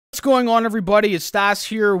What's going on, everybody? It's Stas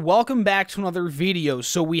here. Welcome back to another video.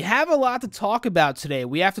 So we have a lot to talk about today.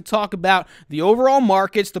 We have to talk about the overall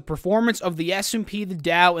markets, the performance of the S&P, the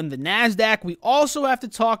Dow, and the NASDAQ. We also have to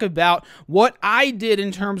talk about what I did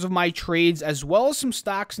in terms of my trades, as well as some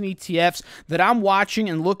stocks and ETFs that I'm watching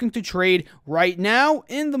and looking to trade right now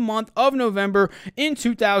in the month of November in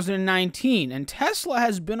 2019. And Tesla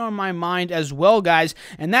has been on my mind as well, guys,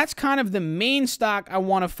 and that's kind of the main stock I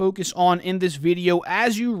want to focus on in this video,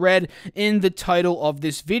 as you read in the title of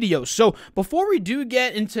this video. So before we do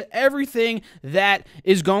get into everything that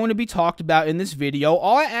is going to be talked about in this video,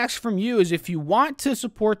 all I ask from you is if you want to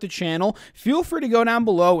support the channel, feel free to go down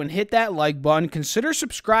below and hit that like button. Consider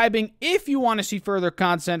subscribing if you want to see further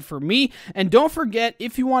content from me. And don't forget,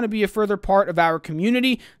 if you want to be a further part of our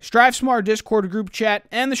community, Strive Smart Discord group chat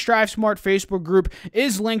and the Strive Smart Facebook group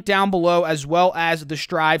is linked down below, as well as the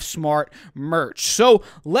Strive Smart merch. So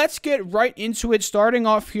let's get right into it, starting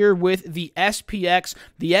off here with the SPX,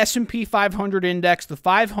 the S&P 500 index, the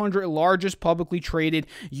 500 largest publicly traded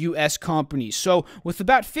U.S. companies. So with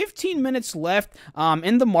about 15 minutes left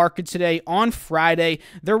in the market today on Friday,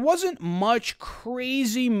 there wasn't much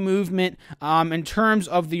crazy movement in terms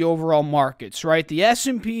of the overall markets, right? The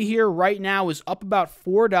S&P here right now is up about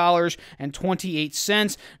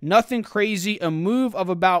 $4.28. Nothing crazy, a move of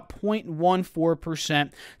about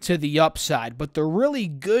 0.14% to the upside. But the really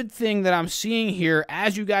good thing that I'm seeing here,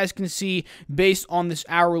 as you guys can see based on this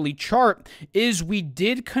hourly chart, is we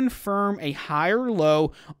did confirm a higher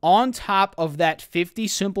low on top of that 50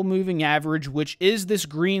 simple moving average, which is this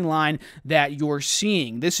green line that you're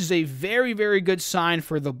seeing. This is a very, very good sign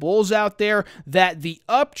for the bulls out there that the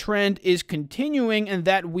uptrend is continuing and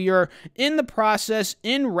that we are in the process,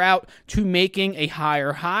 en route to making a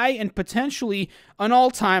higher high and potentially an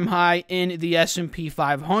all-time high in the S&P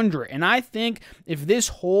 500. And I think if this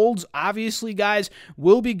holds, obviously, guys,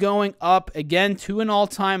 we'll be going up again to an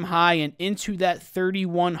all-time high and into that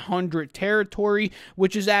 3,100 territory,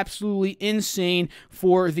 which is absolutely insane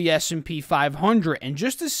for the S&P 500. And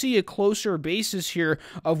just to see a closer basis here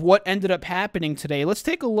of what ended up happening today, let's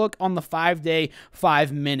take a look on the 5-day,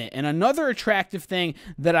 5-minute. And another attractive thing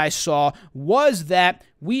that I saw was that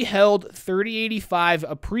we held 3085,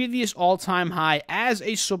 a previous all-time high, as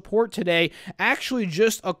a support today. Actually,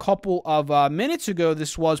 just a couple of minutes ago,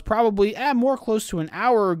 this was probably more close to an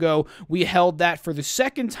hour ago, we held that for the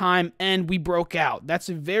second time and we broke out. That's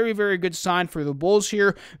a very, very good sign for the bulls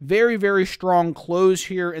here. Very, very strong close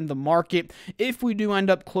here in the market. If we do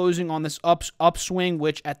end up closing on this upswing,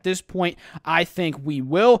 which at this point I think we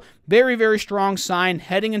will, very, very strong sign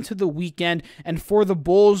heading into the weekend and for the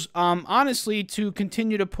bulls, honestly, to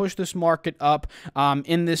continue to push this market up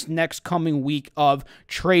in this next coming week of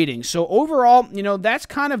trading. So overall, you know, that's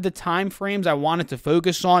kind of the time frames I wanted to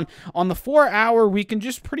focus on. On the 4-hour, we can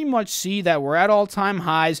just pretty much see that we're at all-time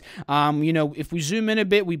highs. You know, if we zoom in a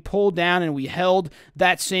bit, we pulled down and we held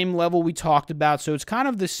that same level we talked about. So it's kind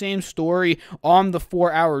of the same story on the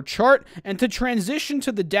 4-hour chart. And to transition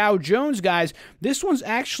to the Dow Jones, guys, this one's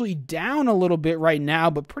actually down a little bit right now,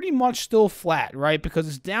 but pretty much still flat, right? Because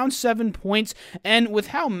it's down 7 points. And with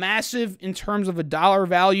how massive in terms of a dollar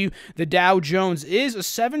value the Dow Jones is, a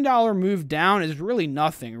 $7 move down is really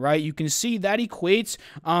nothing, right? You can see that equates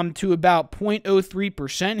to about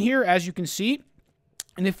 0.03% here, as you can see.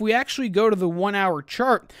 And if we actually go to the 1-hour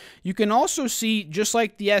chart, you can also see, just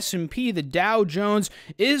like the S&P, the Dow Jones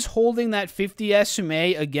is holding that 50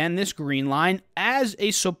 SMA, again, this green line, as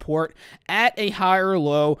a support at a higher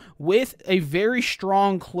low with a very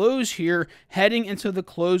strong close here heading into the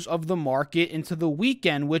close of the market into the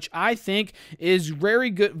weekend, which I think is very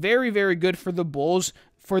good, very, very good for the bulls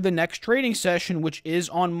for the next trading session, which is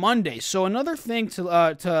on Monday. So another thing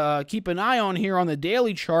to keep an eye on here on the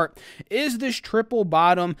daily chart is this triple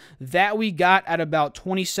bottom that we got at about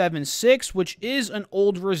 27.6, which is an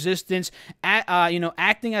old resistance at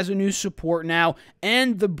acting as a new support now,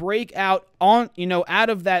 and the breakout on out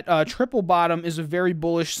of that triple bottom is a very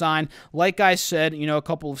bullish sign. Like I said, a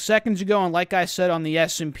couple of seconds ago, and like I said on the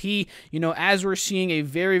S&P, as we're seeing a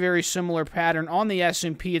very, very similar pattern on the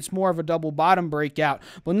S&P, it's more of a double bottom breakout.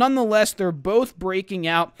 But nonetheless, they're both breaking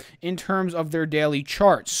out in terms of their daily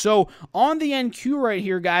charts. So on the NQ right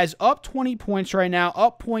here, guys, up 20 points right now,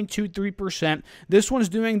 up 0.23%. This one's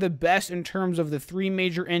doing the best in terms of the three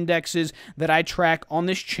major indexes that I track on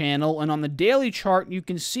this channel. And on the daily chart, you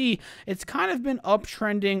can see it's kind of been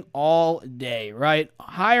uptrending all day, right?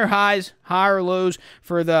 Higher highs, higher lows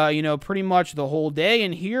for the, pretty much the whole day.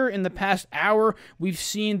 And here in the past hour, we've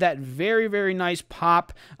seen that very, very nice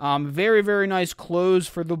pop, very, very nice close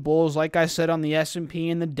for the bulls, like I said, on the S&P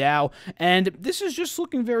and the Dow. And this is just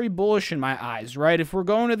looking very bullish in my eyes, right? If we're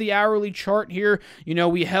going to the hourly chart here,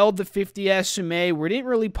 we held the 50 SMA. We didn't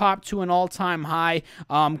really pop to an all-time high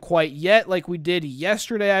quite yet, like we did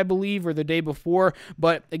yesterday, I believe, or the day before.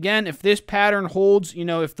 But again, if this pattern holds,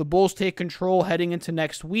 if the bulls take control heading into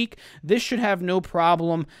next week, this should have no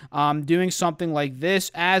problem doing something like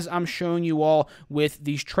this, as I'm showing you all with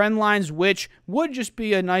these trend lines, which would just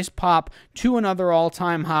be a nice pop to another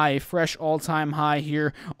all-time high, a fresh all-time high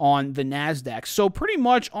here on the NASDAQ. So pretty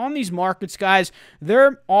much on these markets, guys,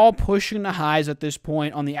 they're all pushing the highs at this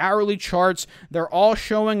point. On the hourly charts, they're all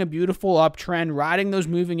showing a beautiful uptrend, riding those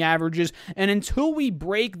moving averages. And until we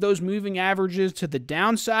break those moving averages to the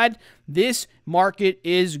downside, this market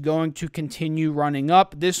is going to continue running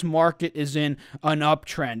up. This market is in an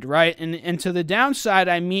uptrend, right? And to the downside,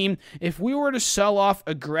 I mean, if we were to sell off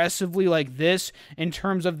aggressively like this in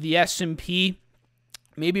terms of the S&P,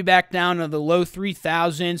 maybe back down to the low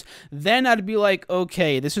 3,000s, then I'd be like,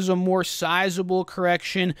 okay, this is a more sizable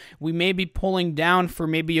correction. We may be pulling down for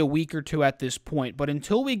maybe a week or two at this point. But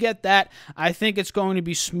until we get that, I think it's going to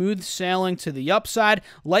be smooth sailing to the upside,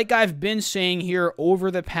 like I've been saying here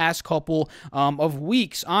over the past couple of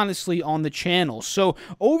weeks, honestly, on the channel. So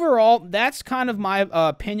overall, that's kind of my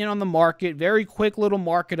opinion on the market. Very quick little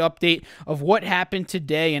market update of what happened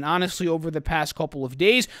today and honestly over the past couple of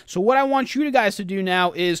days. So what I want you guys to do now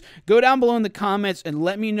is go down below in the comments and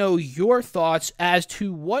let me know your thoughts as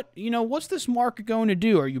to what's this market going to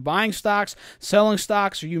do? Are you buying stocks, selling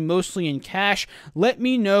stocks? Are you mostly in cash? Let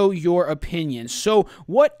me know your opinion. So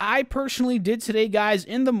what I personally did today, guys,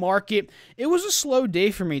 in the market, it was a slow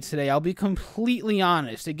day for me today. I'll be completely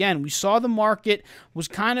honest. Again, we saw the market was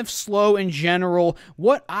kind of slow in general.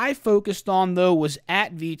 What I focused on, though, was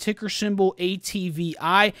at the ticker symbol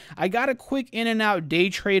ATVI. I got a quick in and out day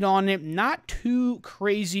trade on it. Not too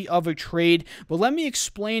crazy of a trade, but let me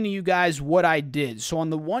explain to you guys what I did. So on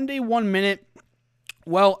the 1 day, 1 minute,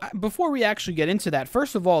 well, before we actually get into that,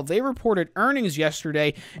 first of all, they reported earnings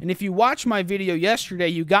yesterday, and if you watched my video yesterday,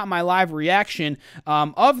 you got my live reaction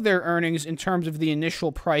of their earnings in terms of the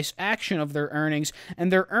initial price action of their earnings,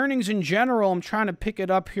 and their earnings in general, I'm trying to pick it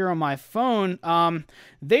up here on my phone,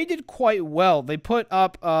 they did quite well. They put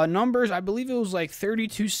up numbers, I believe it was like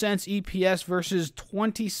 32 cents EPS versus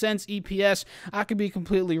 20 cents EPS. I could be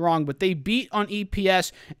completely wrong, but they beat on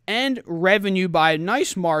EPS and revenue by a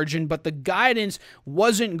nice margin, but the guidance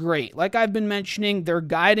wasn't great. Like I've been mentioning, their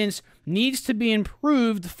guidance needs to be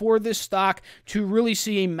improved for this stock to really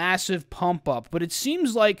see a massive pump up. But it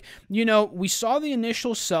seems like, we saw the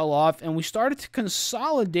initial sell-off and we started to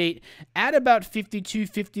consolidate at about 52,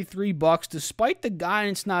 53 bucks, despite the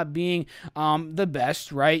guidance not being the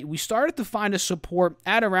best, right? We started to find a support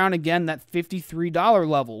at around, again, that $53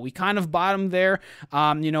 level. We kind of bottomed there,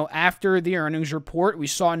 after the earnings report. We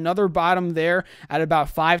saw another bottom there at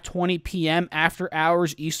about 5:20 p.m. after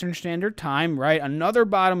hours Eastern Standard Time, right? Another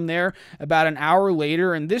bottom there about an hour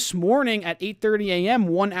later, and this morning at 8:30 a.m.,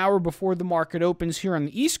 1 hour before the market opens here on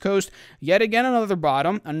the East Coast, yet again another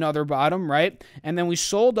bottom, right? And then we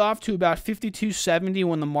sold off to about 52.70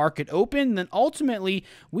 when the market opened. Then ultimately,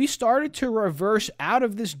 we started to reverse out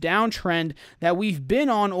of this downtrend that we've been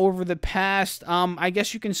on over the past, I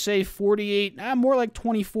guess you can say 48, more like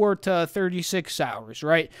 24 to 36 hours,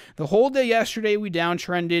 right? The whole day yesterday, we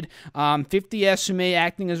downtrended, 50 SMA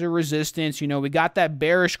acting as a resistance. We got that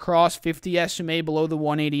bearish cross, 50 SMA below the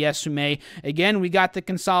 180 SMA. Again, we got the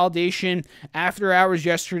consolidation after hours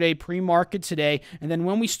yesterday, pre-market today. And then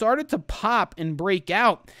when we started to pop and break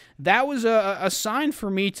out, that was a sign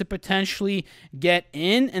for me to potentially get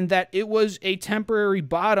in, and that it was a temporary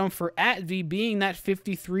bottom for ATV being that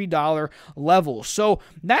 $53 level. So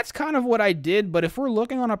that's kind of what I did. But if we're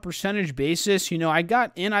looking on a percentage basis, I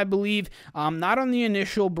got in, I believe, not on the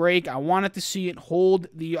initial break. I wanted to see it hold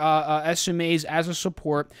the SMAs as a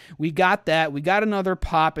support. We got that. We got another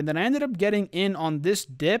pop, and then I ended up getting in on this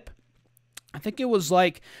dip. I think it was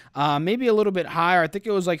like maybe a little bit higher. I think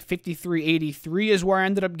it was like 53.83 is where I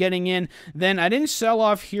ended up getting in. Then I didn't sell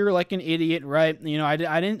off here like an idiot, right? I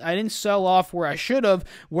didn't sell off where I should have,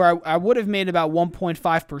 where I would have made about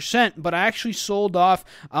 1.5%, but I actually sold off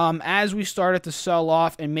as we started to sell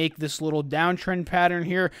off and make this little downtrend pattern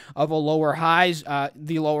here of a lower highs.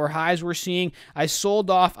 The lower highs we're seeing, I sold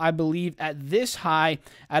off, I believe, at this high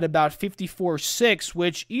at about 54.6,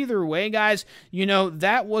 which either way, guys,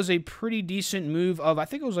 that was a pretty decent decent move of, I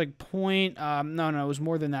think it was like it was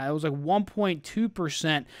more than that. It was like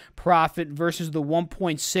 1.2% profit versus the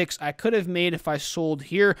 1.6 I could have made if I sold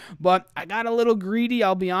here, but I got a little greedy.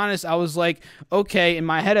 I'll be honest. I was like, okay, in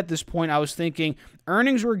my head at this point, I was thinking,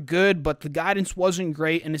 earnings were good, but the guidance wasn't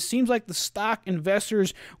great, and it seems like the stock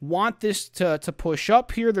investors want this to push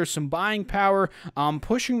up here. There's some buying power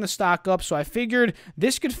pushing the stock up, so I figured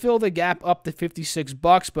this could fill the gap up to 56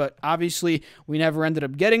 bucks, but obviously we never ended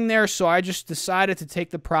up getting there, so I just decided to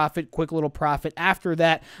take the profit, quick little profit after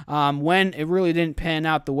that, when it really didn't pan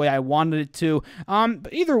out the way I wanted it to.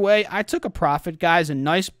 But either way, I took a profit, guys, a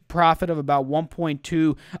nice profit of about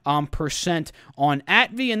 1.2% on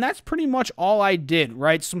ATV, and that's pretty much all I did,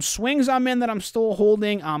 right? Some swings I'm in that I'm still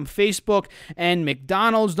holding, Facebook and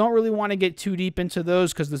McDonald's. Don't really want to get too deep into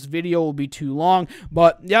those because this video will be too long,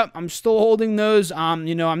 but yep, I'm still holding those.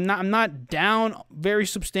 You know, I'm not down very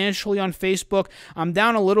substantially on Facebook. I'm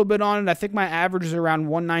down a little bit on it. I think my average is around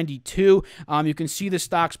 192. You can see the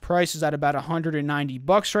stock's price is at about 190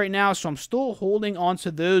 bucks right now, so I'm still holding on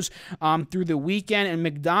to those through the weekend. And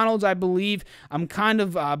McDonald's, I believe I'm kind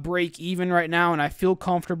of break even right now, and I feel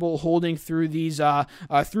comfortable holding through these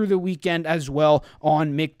through the weekend as well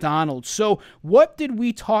on McDonald's. So what did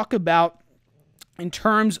we talk about in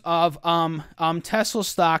terms of Tesla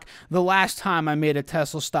stock the last time I made a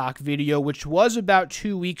Tesla stock video, which was about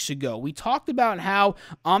 2 weeks ago? We talked about how,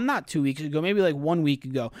 not 2 weeks ago, maybe like 1 week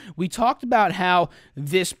ago, we talked about how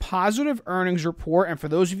this positive earnings report, and for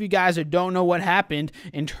those of you guys that don't know what happened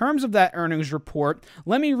in terms of that earnings report,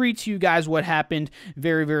 let me read to you guys what happened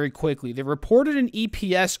very, very quickly. They reported an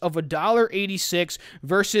EPS of $1.86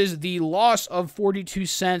 versus the loss of 42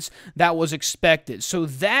 cents that was expected. So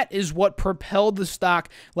that is what propelled the stock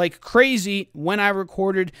like crazy when I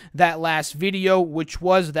recorded that last video, which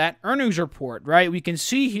was that earnings report, right? We can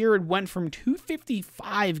see here it went from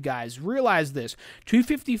 255, guys. Realize this,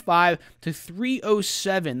 255 to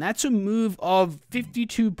 307. That's a move of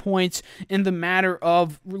 52 points in the matter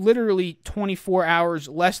of literally 24 hours,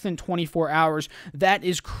 less than 24 hours. That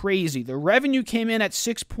is crazy. The revenue came in at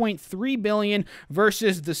 6.3 billion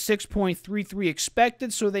versus the 6.33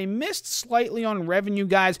 expected, so they missed slightly on revenue,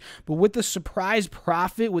 guys, but with the surprise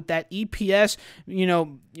profit, with that EPS, you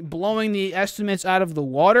know, blowing the estimates out of the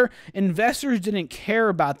water, investors didn't care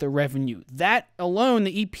about the revenue. That alone,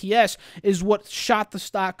 the EPS, is what shot the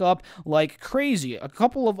stock up like crazy. A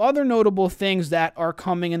couple of other notable things that are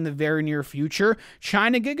coming in the very near future: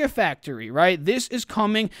 China Gigafactory, right? This is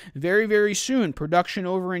coming very, very soon. Production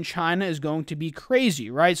over in China is going to be crazy,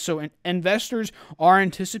 right? So investors are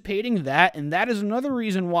anticipating that, and that is another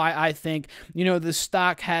reason why I think, you know, the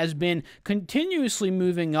stock has been continuously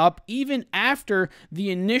moving up even after the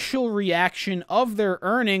initial reaction of their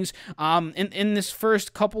earnings in this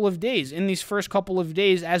first couple of days. In these first couple of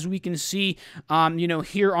days, as we can see, you know,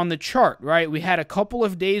 here on the chart, right? We had a couple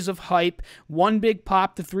of days of hype, one big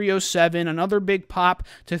pop to 307, another big pop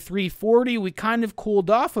to 340. We kind of cooled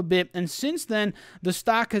off a bit, and since then, the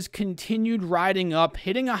stock has continued riding up,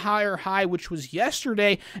 hitting a higher high, which was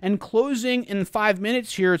yesterday, and closing in 5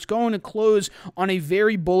 minutes here. It's going to close on a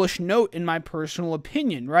very bullish note, in my personal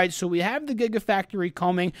opinion, right? So we have the Gigafactory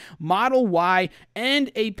coming, Model Y,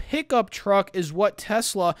 and a pickup truck is what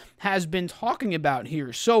Tesla has been talking about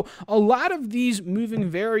here. So a lot of these moving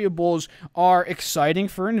variables are exciting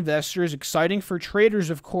for investors, exciting for traders,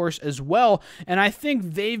 of course, as well. And I think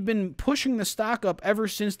they've been pushing the stock up ever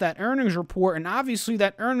since that earnings report. And obviously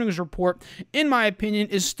that earnings report, in my opinion,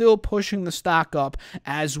 is still pushing the stock up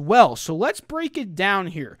as well. So let's break it down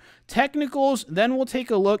here. Technicals, then we'll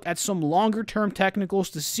take a look at some longer term technicals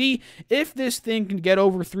to see if this thing can get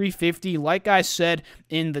over 350, like I said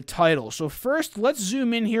in the title. So first, let's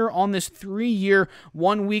zoom in here on this 3-year,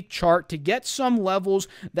 1-week chart to get some levels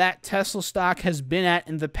that Tesla stock has been at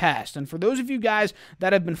in the past. And for those of you guys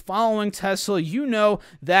that have been following Tesla, you know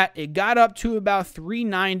that it got up to about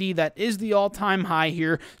 390. That is the all-time high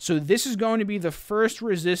here. So this is going to be the first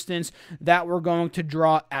resistance that we're going to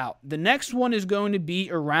draw out. The next one is going to be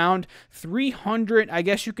around 300, I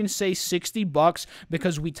guess you can say 60 bucks,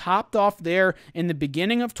 because we topped off there in the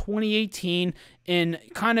beginning of 2018, in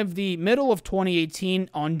kind of the middle of 2018,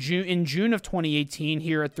 in June of 2018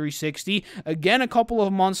 here at 360, again a couple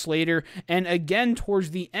of months later, and again towards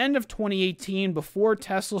the end of 2018 before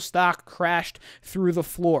Tesla stock crashed through the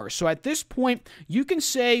floor. So at this point, you can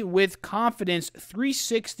say with confidence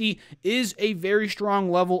 360 is a very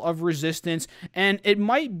strong level of resistance, and it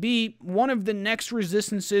might be one of the next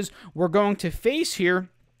resistances we're going to face here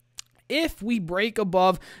if we break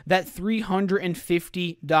above that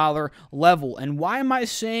 $350 level. And why am I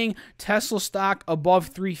saying Tesla stock above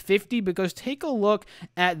 350? Because take a look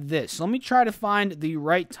at this. Let me try to find the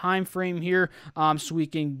right time frame here so we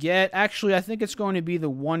can get, actually, I think it's going to be the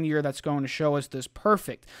 1 year that's going to show us this.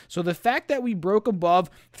 Perfect. So the fact that we broke above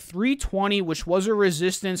 320, which was a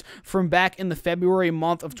resistance from back in the February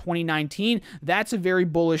month of 2019, that's a very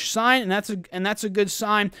bullish sign, and that's a good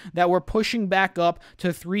sign that we're pushing back up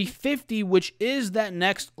to 350, which is that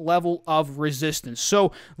next level of resistance.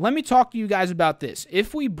 So let me talk to you guys about this.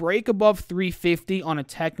 If we break above 350 on a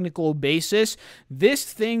technical basis,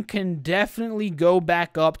 this thing can definitely go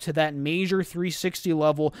back up to that major 360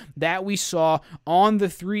 level that we saw on the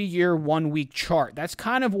 3-year 1-week chart. That's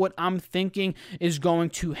kind of what I'm thinking is going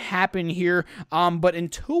to happen here. But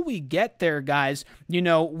until we get there, guys, you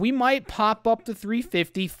know, we might pop up to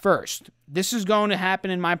 350 first. This is going to happen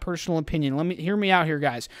in my personal opinion. Hear me out here,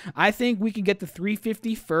 guys. I think we could get to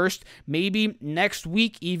 350 first, maybe next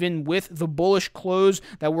week even, with the bullish close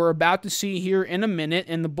that we're about to see here in a minute.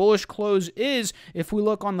 And the bullish close is, if we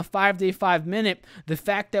look on the 5-day 5-minute, the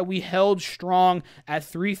fact that we held strong at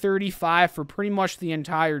 335 for pretty much the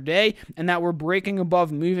entire day, and that we're breaking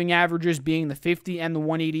above moving averages, being the 50 and the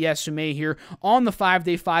 180 SMA here on the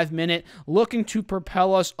 5-day 5-minute, looking to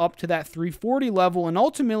propel us up to that 340 level. And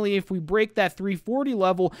ultimately, if we break that 340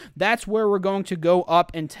 level, that's where we're going to go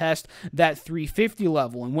up and test that 350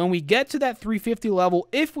 level. And when we get to that 350 level,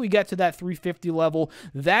 if we get to that 350 level,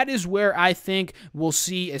 that is where I think we'll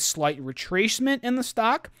see a slight retracement in the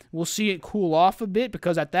stock. We'll see it cool off a bit,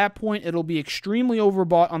 because at that point it'll be extremely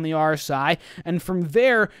overbought on the RSI, and from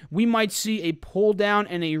there we might see a pull down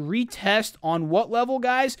and a retest on what level,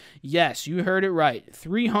 guys? Yes, you heard it right,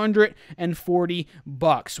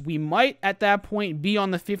 $340. We might at that point be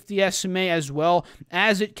on the 50 SMA as well,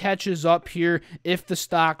 as it catches up here if the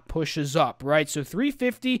stock pushes up, right? So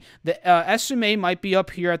 350, the SMA might be up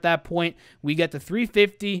here at that point. We get to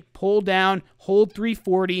 350, pull down, hold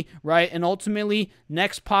 340, right? And ultimately,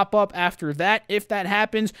 next pop-up after that, if that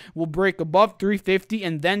happens, we'll break above 350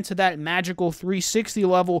 and then to that magical 360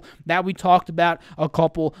 level that we talked about a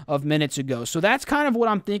couple of minutes ago. So that's kind of what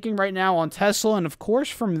I'm thinking right now on Tesla. And of course,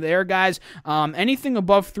 from there, guys, anything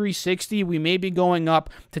above 360, we may be going up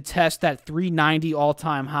to test that 390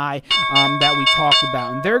 all-time high that we talked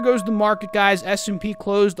about. And there goes the market, guys. S&P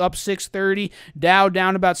closed up 630, Dow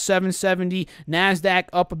down about 770, NASDAQ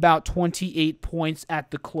up about 28 points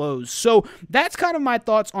at the close. So that's kind of my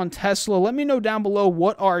thoughts on Tesla. Let me know down below,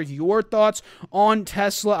 what are your thoughts on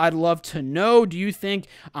Tesla? I'd love to know. Do you think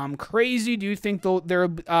I'm crazy? Do you think there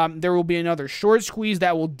will be another short squeeze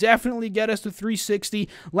that will definitely get us to 360?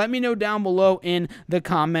 Let me know down below in the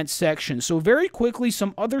comments section. So very quickly,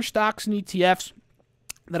 some other stocks and ETFs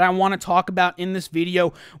that I want to talk about in this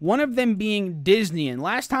video, one of them being Disney. And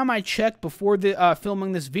last time I checked before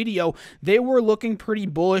filming this video, they were looking pretty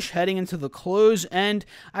bullish heading into the close, and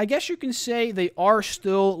I guess you can say they are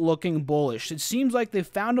still looking bullish. It seems like they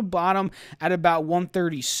found a bottom at about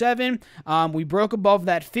 137. We broke above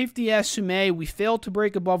that 50 SMA. We failed to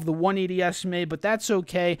break above the 180 SMA, but that's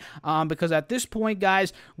okay, because at this point,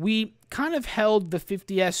 guys, we kind of held the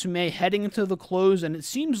 50 SMA heading into the close, and it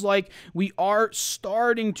seems like we are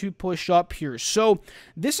starting to push up here. So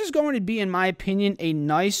this is going to be, in my opinion, a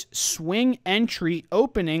nice swing entry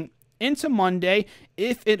opening into Monday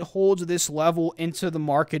if it holds this level into the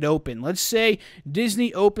market open. Let's say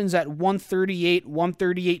Disney opens at 138,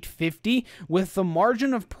 138.50, with the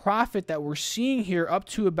margin of profit that we're seeing here up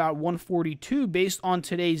to about 142 based on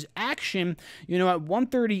today's action. You know, at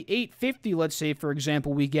 138.50, let's say, for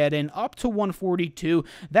example, we get in up to 142.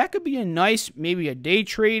 That could be a nice, maybe a day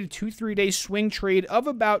trade, 2-3 day swing trade of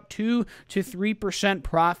about 2 to 3%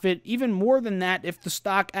 profit, even more than that if the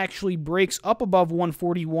stock actually breaks up above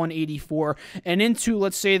 141.84 and into,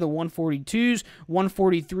 let's say, the 142s,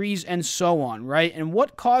 143s, and so on, right? And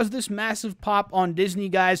what caused this massive pop on Disney,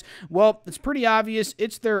 guys? Well, it's pretty obvious.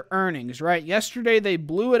 It's their earnings, right? Yesterday, they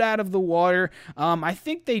blew it out of the water. I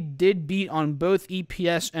think they did beat on both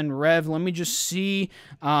EPS and Rev. Let me just see,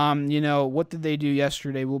 you know, what did they do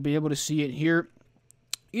yesterday? We'll be able to see it here.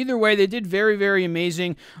 Either way, they did very, very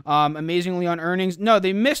amazingly on earnings. No,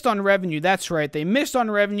 they missed on revenue. That's right. They missed on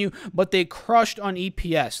revenue, but they crushed on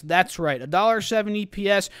EPS. That's right. $1.07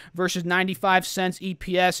 EPS versus 95 cents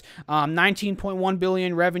EPS. 19.1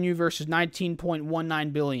 billion revenue versus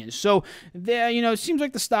 19.19 billion. So, you know, it seems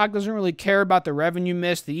like the stock doesn't really care about the revenue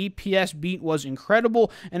miss. The EPS beat was incredible,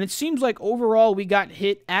 and it seems like overall we got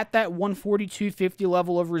hit at that 142.50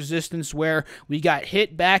 level of resistance, where we got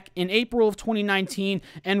hit back in April of 2019.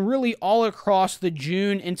 and really all across the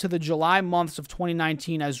June into the July months of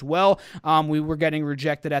 2019 as well. We were getting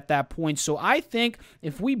rejected at that point. So I think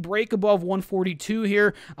if we break above 142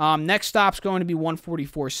 here, next stop's going to be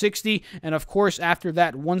 144.60, and of course after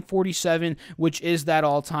that 147, which is that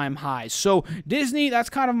all-time high. So Disney, that's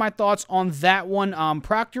kind of my thoughts on that one.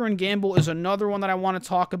 Procter & Gamble is another one that I want to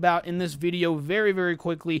talk about in this video very, very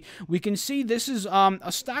quickly. We can see this is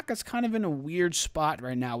a stock that's kind of in a weird spot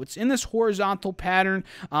right now. It's in this horizontal pattern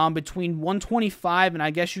between 125 and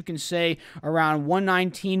I guess you can say around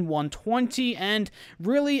 119, 120, and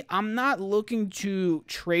really I'm not looking to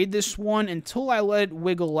trade this one until I let it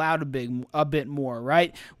wiggle out a bit more,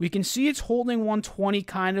 right? We can see it's holding 120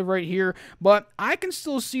 kind of right here, but I can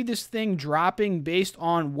still see this thing dropping based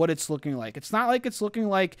on what it's looking like. It's not like it's looking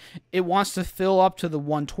like it wants to fill up to the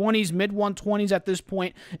 120s, mid 120s at this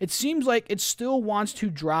point. It seems like it still wants to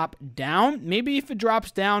drop down. Maybe if it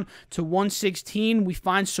drops down to 116, we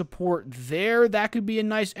find support there. That could be a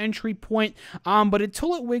nice entry point. But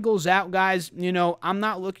until it wiggles out, guys, you know, I'm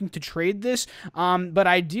not looking to trade this. But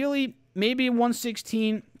ideally, maybe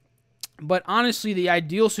 116. But honestly, the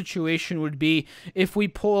ideal situation would be if we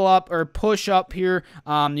pull up or push up here,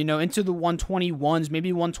 you know, into the 121s,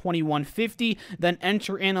 maybe 121.50, then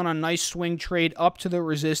enter in on a nice swing trade up to the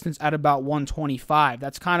resistance at about 125.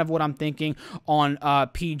 That's kind of what I'm thinking on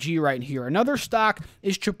PG right here. Another stock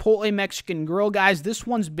is Chipotle Mexican Grill, guys. This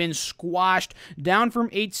one's been squashed down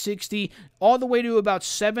from $860 all the way to about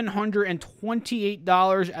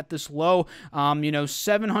 $728 at this low. You know,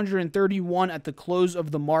 $731 at the close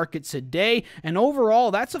of the market today, and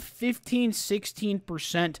overall that's a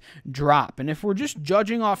 15-16% drop. And if we're just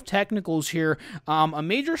judging off technicals here, a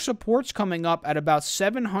major support's coming up at about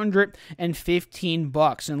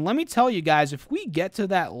 $715. And let me tell you guys, if we get to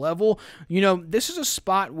that level, you know, this is a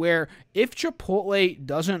spot where if Chipotle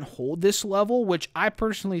doesn't hold this level, which I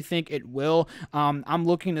personally think it will, I'm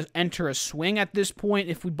looking to enter a swing at this point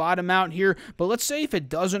if we bottom out here. But let's say if it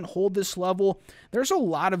doesn't hold this level, there's a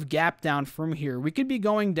lot of gap down from here. We could be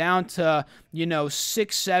going down to, you know,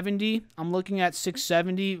 670. I'm looking at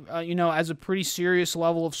 670, you know, as a pretty serious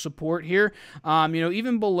level of support here. You know,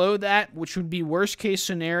 even below that, which would be worst case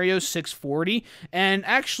scenario, 640. And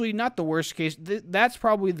actually, not the worst case. That's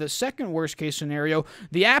probably the second worst case scenario.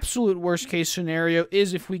 The absolute worst case scenario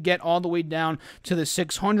is if we get all the way down to the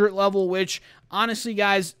 600 level, which honestly,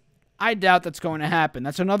 guys, I doubt that's going to happen.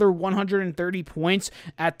 That's another 130 points.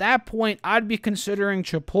 At that point, I'd be considering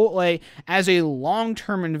Chipotle as a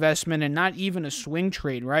long-term investment and not even a swing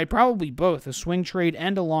trade, right? Probably both, a swing trade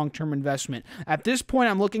and a long-term investment. At this point,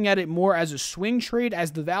 I'm looking at it more as a swing trade,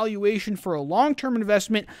 as the valuation for a long-term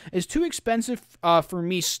investment is too expensive for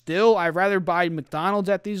me still. I'd rather buy McDonald's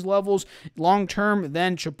at these levels long-term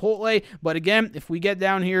than Chipotle. But again, if we get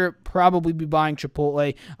down here, probably be buying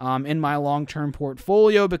Chipotle in my long-term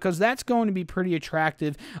portfolio, because that's going to be pretty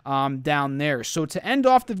attractive down there. So to end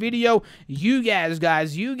off the video, you guys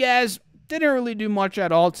didn't really do much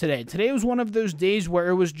at all today. Today was one of those days where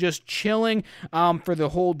it was just chilling for the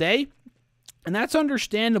whole day. And that's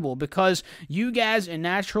understandable because you guys in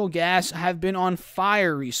natural gas have been on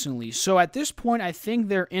fire recently. So at this point, I think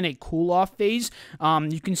they're in a cool-off phase.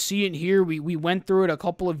 You can see it here. We went through it a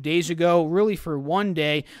couple of days ago, really for one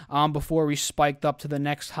day before we spiked up to the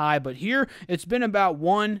next high. But here, it's been about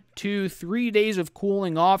 1, 2, 3 days of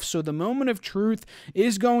cooling off. So the moment of truth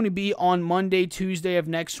is going to be on Monday, Tuesday of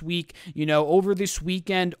next week. You know, over this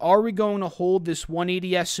weekend, are we going to hold this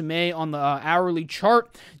 180 SMA on the hourly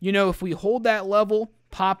chart? You know, if we hold that level,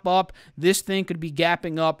 pop up, this thing could be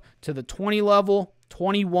gapping up to the 20 level,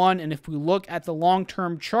 21, and if we look at the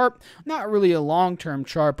long-term chart, not really a long-term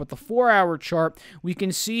chart, but the 4-hour chart, we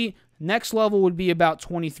can see next level would be about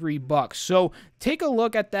 $23. So take a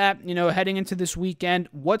look at that, you know, heading into this weekend.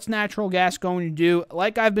 What's natural gas going to do?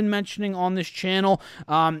 Like I've been mentioning on this channel,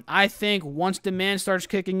 I think once demand starts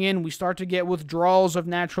kicking in, we start to get withdrawals of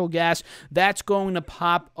natural gas. That's going to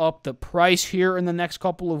pop up the price here in the next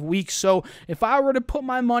couple of weeks. So if I were to put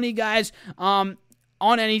my money, guys,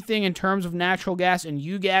 on anything in terms of natural gas and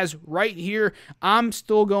you guys right here, I'm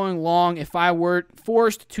still going long. If I were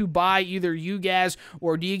forced to buy either you guys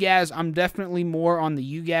or D gas, I'm definitely more on the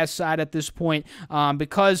you guys side at this point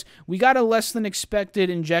because we got a less than expected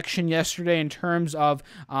injection yesterday in terms of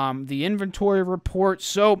the inventory report.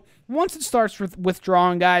 So once it starts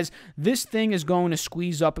withdrawing, guys, this thing is going to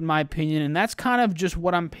squeeze up, in my opinion, and that's kind of just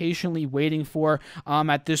what I'm patiently waiting for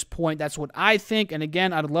at this point. That's what I think, and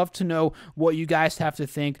again, I'd love to know what you guys have to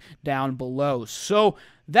think down below. So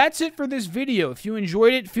That's it for this video. If you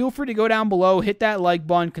enjoyed it, feel free to go down below, hit that like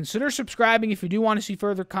button, consider subscribing if you do want to see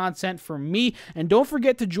further content from me, and don't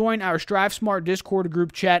forget to join our Strive Smart Discord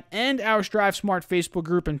group chat and our Strive Smart Facebook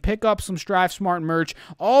group and pick up some Strive Smart merch.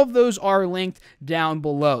 All of those are linked down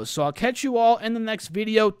below. So I'll catch you all in the next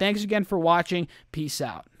video. Thanks again for watching. Peace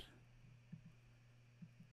out.